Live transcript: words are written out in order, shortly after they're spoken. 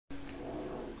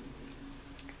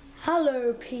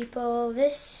Hello people,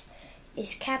 this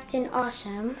is Captain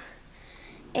Awesome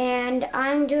and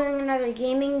I'm doing another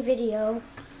gaming video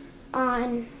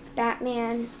on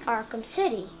Batman Arkham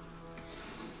City.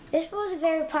 This was a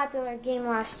very popular game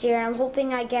last year. I'm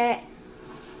hoping I get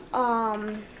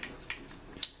a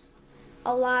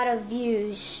lot of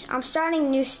views. I'm starting a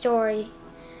new story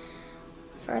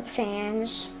for the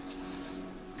fans.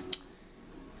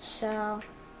 So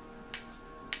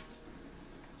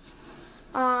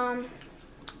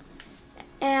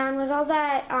and with all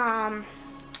that,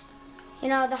 you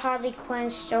know, the Harley Quinn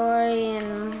story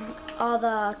and all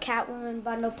the Catwoman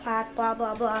bundle pack, blah,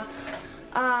 blah, blah,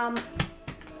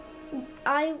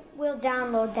 I will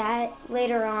download that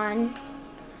later on,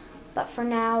 but for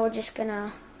now, we're just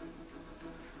gonna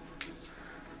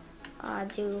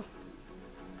do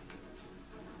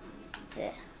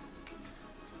the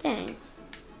thing.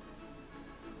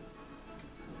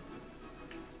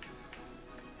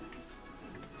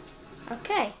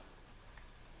 Okay.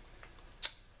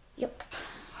 Yep.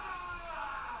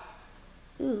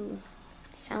 Ooh,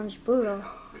 sounds brutal.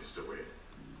 Mr. Wayne,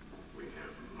 we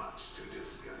have much to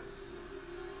discuss.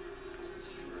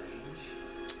 Strange?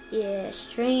 Yeah,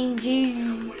 strangey.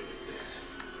 Can't wait with this.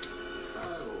 I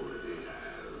already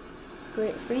have.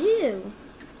 Great for you.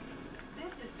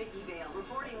 This is Vicky Vale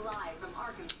reporting live from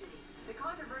Arkham City. The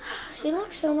controversial She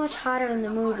looks so much hotter in the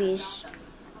movies.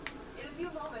 In a few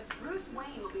moments, Bruce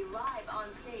Wayne will be live on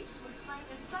stage to explain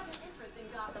his sudden interest in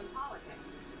Gotham politics.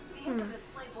 The infamous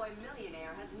Playboy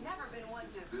millionaire has never been one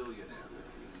to Billionaire.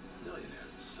 Millionaire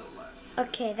is so last.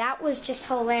 Okay, that was just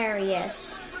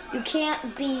hilarious. You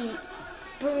can't beat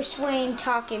Bruce Wayne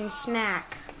talking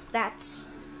smack. That's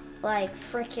like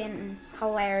freaking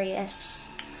hilarious.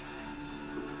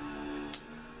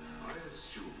 I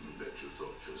assume that you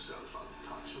thought yourself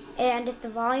untouchable. And if the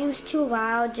volume's too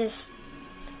loud, just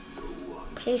No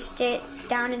one. paste it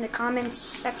down in the comments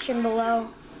section below.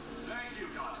 Thank you,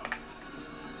 Gotham.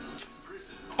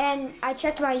 Prison. And I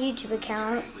checked my YouTube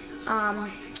account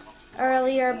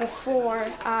earlier before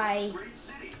I Great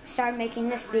city. started making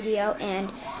this video, and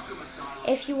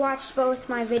if you watched both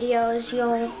my videos,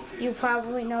 you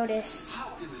probably noticed How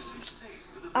can this be safe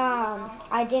for the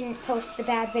I didn't post the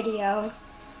bad video,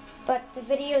 but the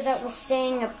video that was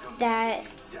saying that,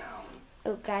 down?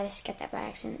 oh guys, get that by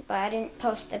accident, but I didn't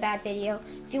post the bad video.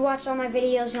 If you watch all my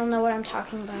videos, you'll know what I'm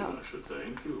talking about. I should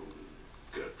thank you.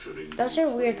 Capturing Those are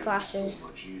weird glasses. so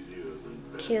much easier than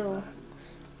Q.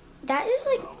 That is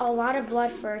like a lot of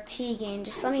blood for a T game,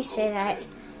 just let me say that.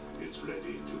 It's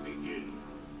ready to begin.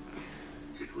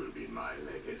 It will be my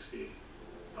legacy.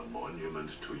 A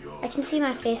monument to your I can see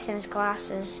my face in his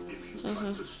glasses. If you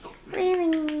try to stop me, Hey,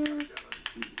 guarantee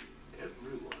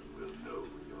everyone will know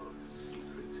your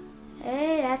secret.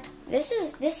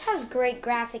 this has great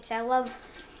graphics. I love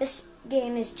this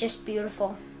game. Is just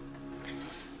beautiful.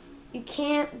 You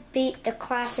can't beat the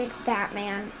classic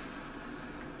Batman.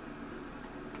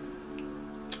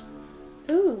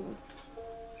 Ooh.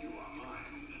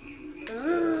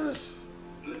 Ugh.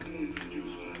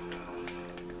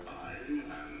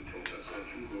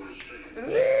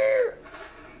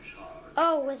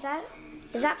 Oh, is that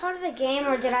part of the game,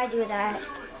 or did I do that?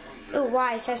 Ooh,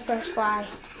 Y, it says press Y.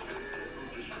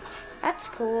 That's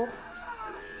cool.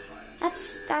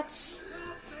 That's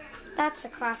a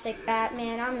classic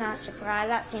Batman. I'm not surprised.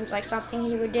 That seems like something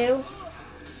he would do.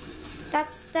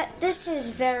 This is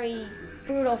very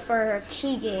brutal for a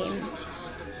T game.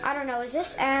 I don't know, is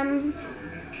this M?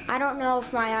 I don't know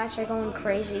if my eyes are going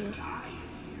crazy.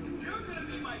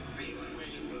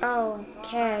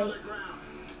 Okay.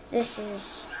 This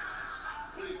is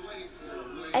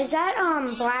that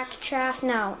black trash?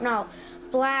 No.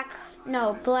 Black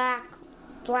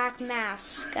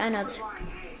mask. I know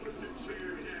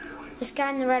this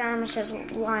guy in the red armor says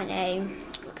line A. Okay.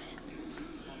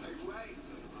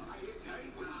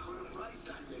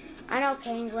 I know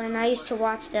Penguin. I used to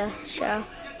watch the show.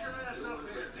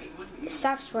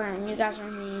 Stop swearing. You guys are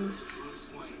mean.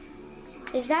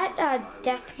 Is that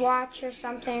Death Watch or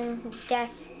something?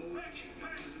 Death,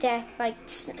 like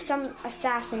some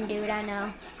assassin dude I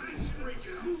know.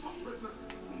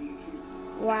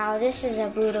 Wow, this is a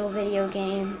brutal video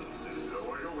game.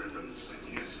 Lower your weapons.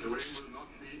 Mr. Wayne will not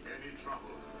be any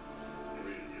trouble. Will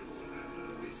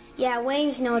you? Miss, Yeah,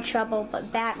 Wayne's no trouble,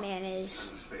 but Batman is.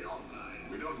 stay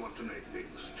online. We don't want to make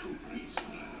things too easy.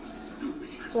 Do we?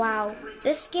 Wow,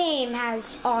 this game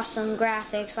has awesome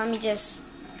graphics. Let me just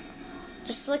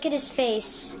look at his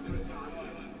face.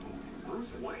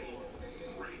 Bruce Wayne.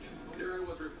 Great. Here I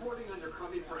was reporting on your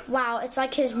crummy press. Wow, it's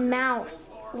like his mouth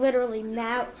literally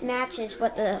matches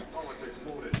what the, Politics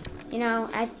voted. you know,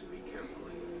 Listen to me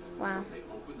carefully. wow. They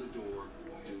open the door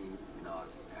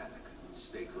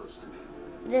Stay close to me.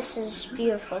 This is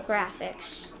beautiful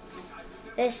graphics.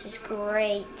 This is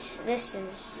great. This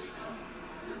is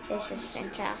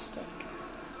fantastic.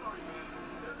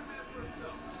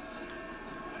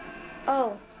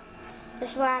 Oh,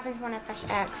 this is what happens when I press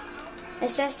X. It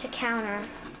says to counter.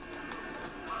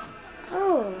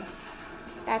 Oh,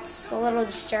 that's a little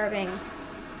disturbing.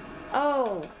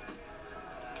 Oh.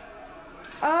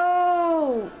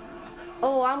 Oh.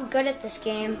 Oh, I'm good at this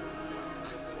game.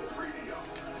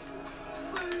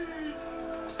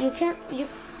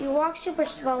 You walk super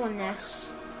slow in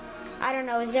this. I don't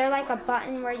know, is there like a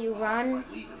button where you run?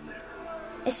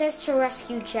 It says to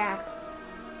rescue Jack.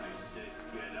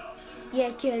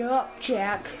 Yeah, get up,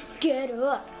 Jack. Get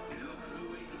up.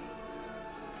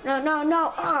 No.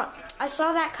 Oh, I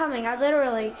saw that coming. I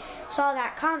literally saw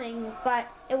that coming, but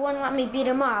it wouldn't let me beat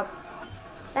him up.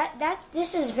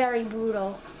 This is very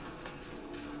brutal.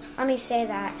 Let me say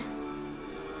that.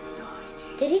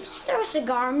 Did he just throw a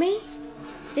cigar at me?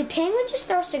 Did Penguin just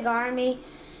throw a cigar at me?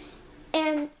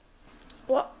 And,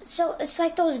 well, so it's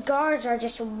like those guards are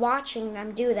just watching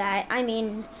them do that. I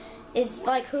mean, is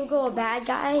like Hugo a bad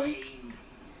guy?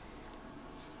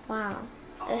 Wow,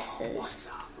 this is...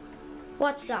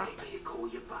 What's up?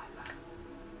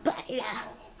 Butler.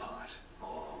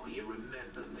 Oh, you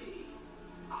remember me?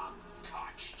 I'm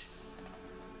touched.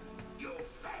 Your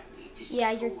family.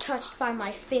 Yeah, you're touched by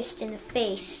my fist in the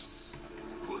face.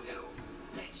 Well,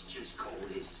 let's just call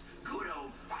this good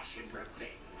old-fashioned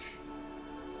revenge.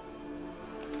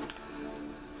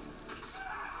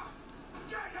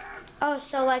 Oh,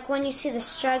 so like when you see the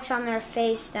strikes on their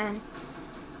face, then...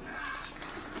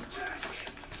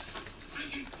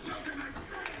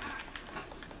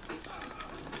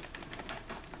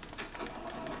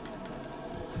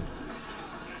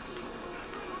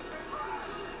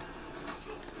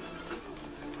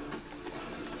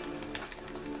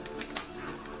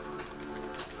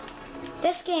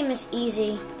 This game is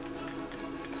easy.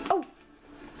 Oh!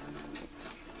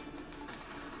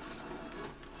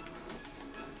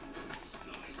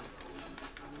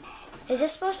 Is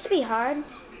this supposed to be hard?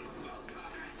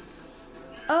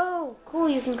 Oh, cool,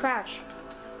 you can crouch.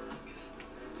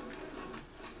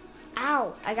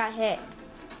 Ow, I got hit.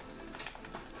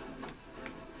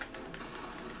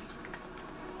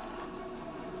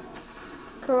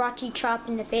 Karate chop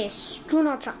in the face. Do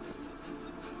not chop.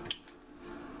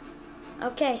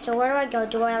 Okay, so where do I go?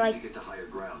 Do I like... You get to higher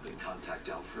ground and contact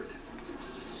Alfred.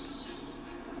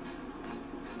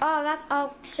 Oh, that's...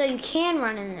 Oh, so you can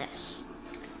run in this.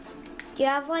 Do you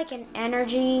have like an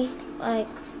energy, like...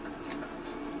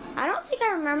 I don't think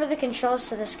I remember the controls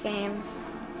to this game.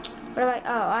 What do I...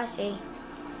 Oh, I see.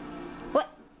 What?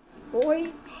 Boy?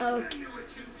 Okay.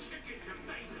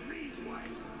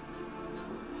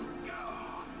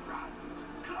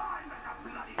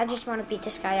 I just want to beat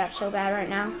this guy up so bad right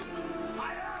now.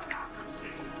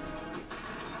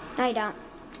 No, you don't.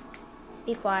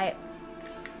 Be quiet.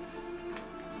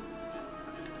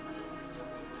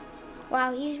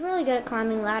 Wow, he's really good at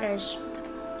climbing ladders.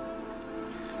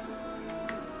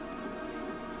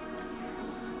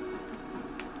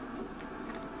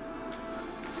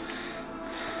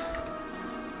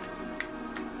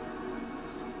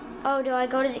 Oh, do I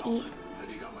go to the E? Have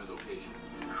you got my location?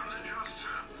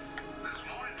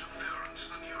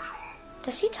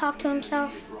 Does he talk to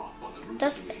himself?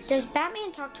 Does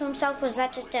Batman talk to himself, or is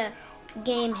that just a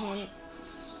game hint?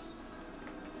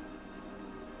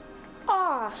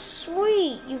 Aw,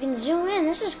 sweet! You can zoom in.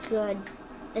 This is good.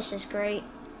 This is great.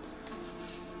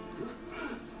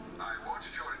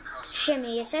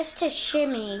 Shimmy. It says to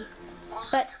shimmy.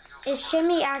 But is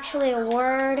shimmy actually a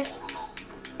word?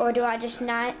 Or do I just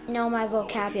not know my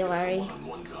vocabulary?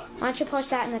 Why don't you post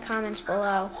that in the comments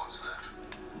below?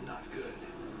 Not good.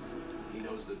 He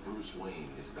knows that Bruce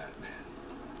Wayne is Batman.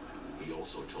 He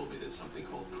also told me that something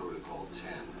called Protocol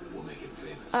 10 will make him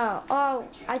famous. Oh,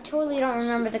 I totally don't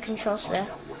remember the controls to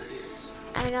that.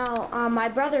 I know, my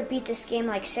brother beat this game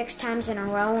like 6 times in a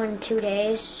row in 2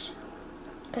 days.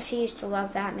 Because he used to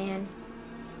love Batman.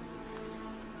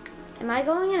 Am I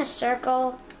going in a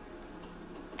circle?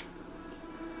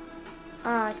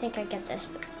 Oh, I think I get this.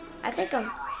 I think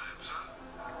I'm...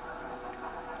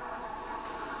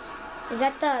 Is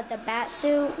that the bat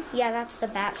suit? Yeah, that's the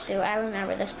bat suit. I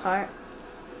remember this part.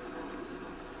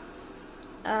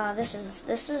 This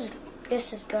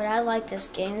is good. I like this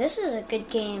game. This is a good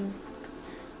game.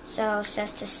 So it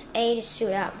says to A to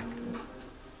suit up.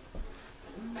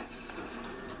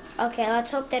 Okay,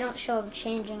 let's hope they don't show him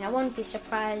changing. I wouldn't be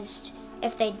surprised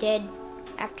if they did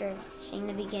after seeing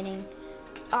the beginning.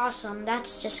 Awesome.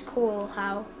 That's just cool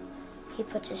how he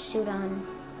puts his suit on.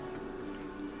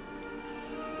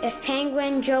 if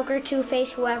Penguin, Joker,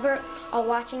 Two-Face, whoever are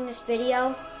watching this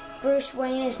video, Bruce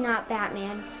Wayne is not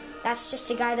Batman. That's just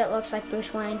a guy that looks like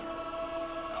Bruce Wayne.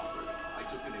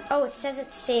 Oh, it says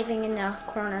it's saving in the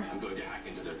corner. I'm going to hack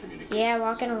into their communication. Yeah,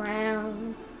 walking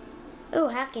around. Ooh,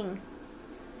 hacking.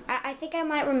 I think I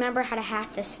might remember how to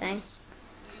hack this thing.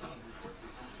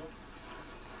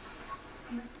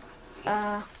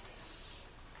 Oh.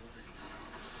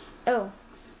 All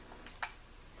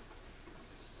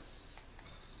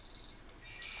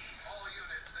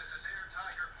units, this is Air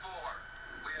Tiger 4.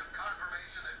 We have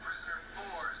confirmation that prisoner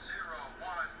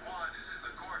 4011 is in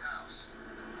the courthouse.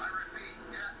 I repeat,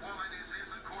 Catwoman is in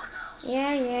the courthouse.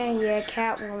 Yeah,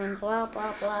 Catwoman, blah,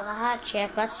 blah, blah, the hot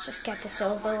chick. Let's just get this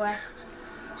over with.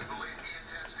 We believe he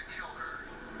intends to kill her.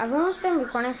 I've almost been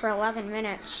recording for 11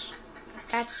 minutes.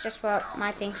 That's just what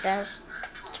my thing says.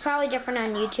 It's probably different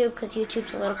on YouTube because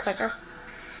YouTube's a little quicker.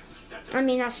 I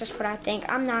mean, that's just what I think.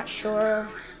 I'm not sure.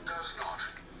 It does not.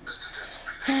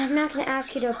 Mr. Dent's I'm not going to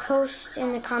ask you to post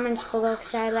in the comments below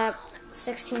because I let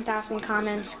 16,000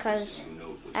 comments because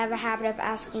I have a habit of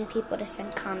asking people to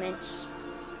send comments.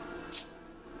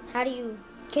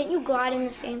 Can't you glide in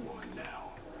this game?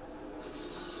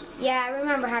 Yeah, I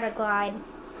remember how to glide.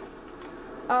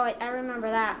 Oh, I remember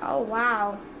that. Oh,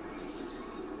 wow.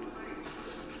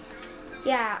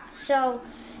 Yeah, so,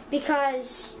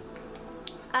 because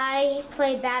I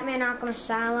play Batman Arkham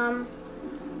Asylum,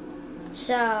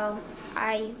 so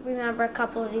I remember a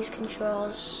couple of these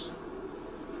controls.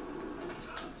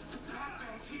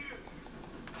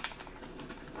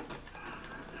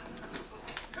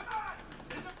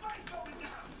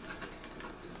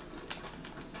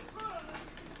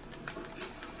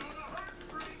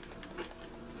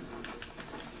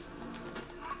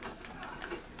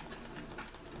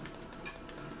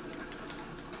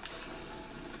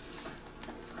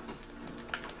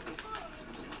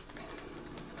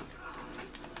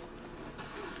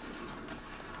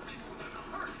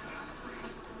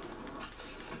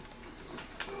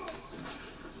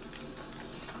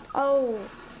 Oh.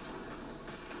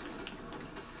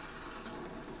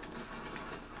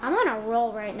 I'm on a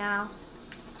roll right now.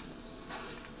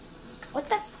 What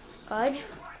the fudge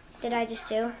did I just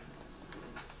do?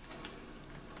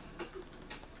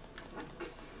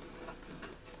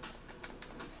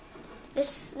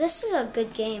 This is a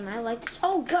good game. I like this.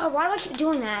 Oh god, why do I keep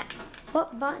doing that?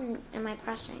 What button am I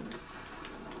pressing?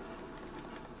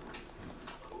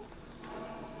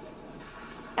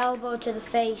 Elbow to the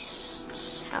face.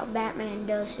 It's how Batman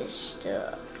does his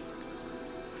stuff.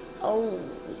 Oh,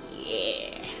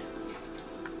 yeah.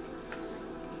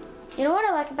 You know what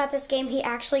I like about this game? He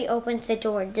actually opens the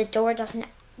door. The door doesn't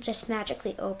just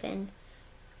magically open.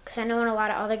 Because I know in a lot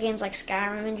of other games like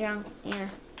Skyrim and junk, yeah.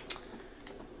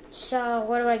 So,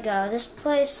 where do I go? This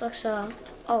place looks so...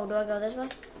 Oh, do I go this way?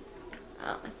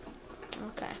 Oh,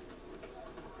 okay.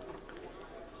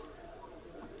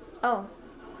 Oh.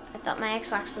 I thought my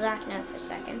Xbox was acting out for a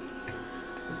second.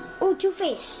 Oh,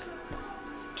 Two-Face.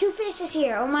 Two-Face is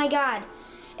here. Oh my god.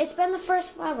 It's been the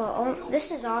first level. Oh,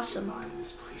 this is awesome.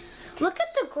 Look at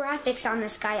the graphics on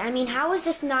this guy. I mean, how is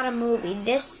this not a movie?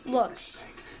 This looks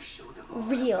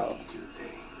real.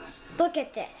 Look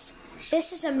at this.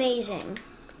 This is amazing.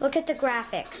 Look at the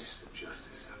graphics.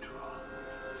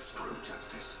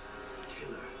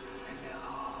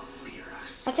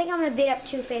 I think I'm going to beat up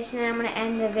Two-Face and then I'm going to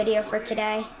end the video for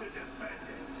today.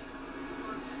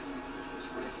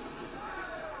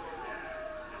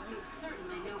 You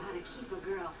certainly know how to keep a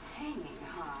girl hanging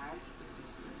hard.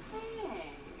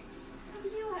 Hey, have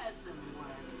you had some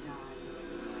work done?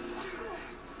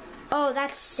 Oh,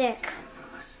 that's sick.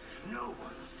 No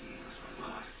one steals from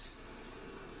us.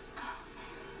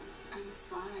 I'm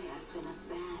sorry I've been a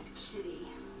bad kitty.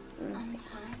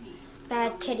 Untimely.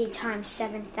 Bad kitty times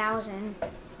 7,000.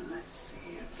 Let's see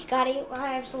if You got 8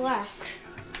 lives left.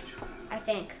 I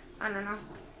think. I don't know.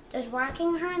 Does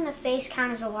whacking her in the face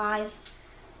count as alive?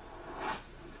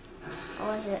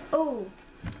 Or is it? Oh,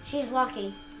 she's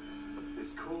lucky.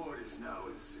 this cord is now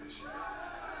in session.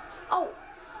 Oh,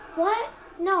 what?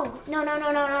 No.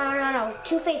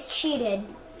 Two-Face cheated.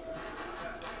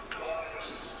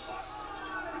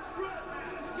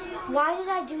 Why did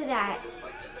I do that?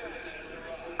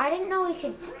 I didn't know we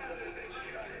could...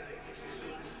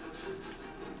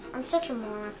 I'm such a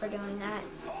moron for doing that.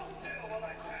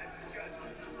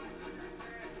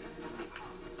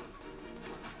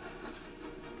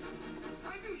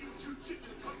 I knew you two chicks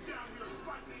would come down here and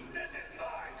fight me. This is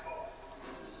my call.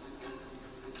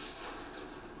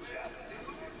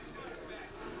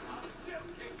 I'll still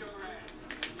kick your ass.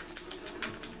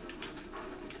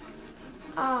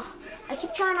 Oh, I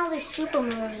keep trying all these super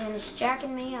moves and it's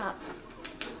jacking me up.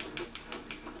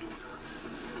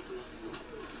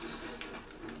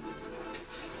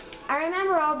 I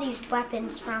remember all these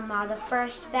weapons from the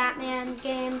first Batman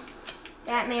game.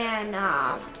 Batman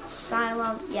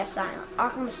Asylum. Yes, Asylum.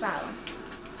 Arkham Asylum.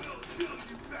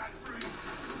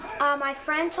 My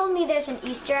friend told me there's an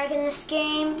Easter egg in this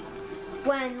game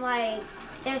when, like,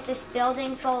 there's this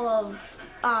building full of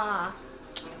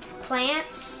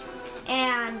plants,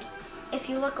 and if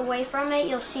you look away from it,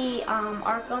 you'll see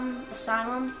Arkham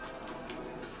Asylum.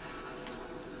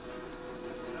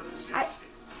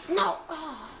 No!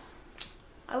 Oh,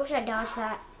 I wish I dodged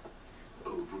that.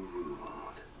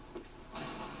 Overruled.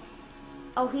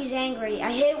 Oh, he's angry.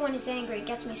 I hate it when he's angry. It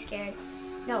gets me scared.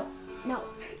 No, no.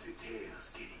 Heads or tails,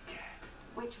 kitty cat.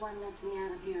 Which one lets me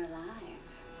out of here alive?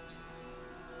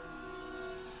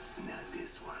 Not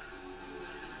this one.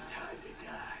 Time to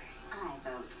die. I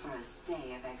vote for a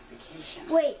stay of execution.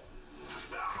 Wait.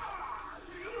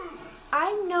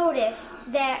 I noticed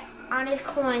that on his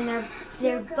coin,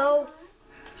 they're both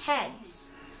heads.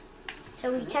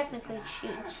 So he technically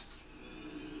cheats.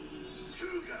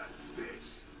 Two guns,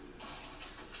 bitch.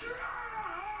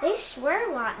 They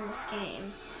swear a lot in this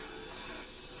game.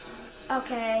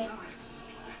 Okay.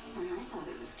 And I thought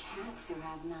it was cats who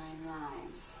had 9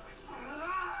 lives.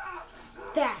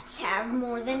 Bats have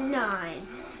more than 9.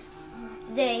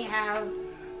 They have...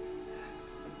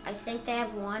 I think they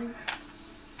have 1.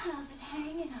 How's it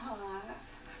hanging, Harv?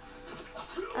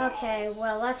 Okay,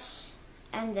 well, let's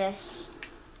end this.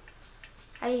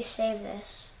 How do you save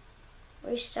this?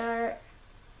 Restart.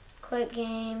 Quit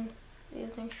game. View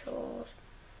controls.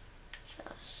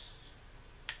 Just.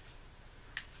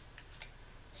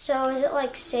 So is it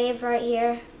like save right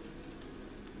here?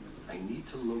 I need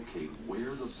to locate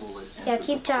where the bullet Yeah, entered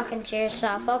keep the talking to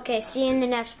yourself. Okay, see you in the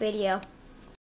next video.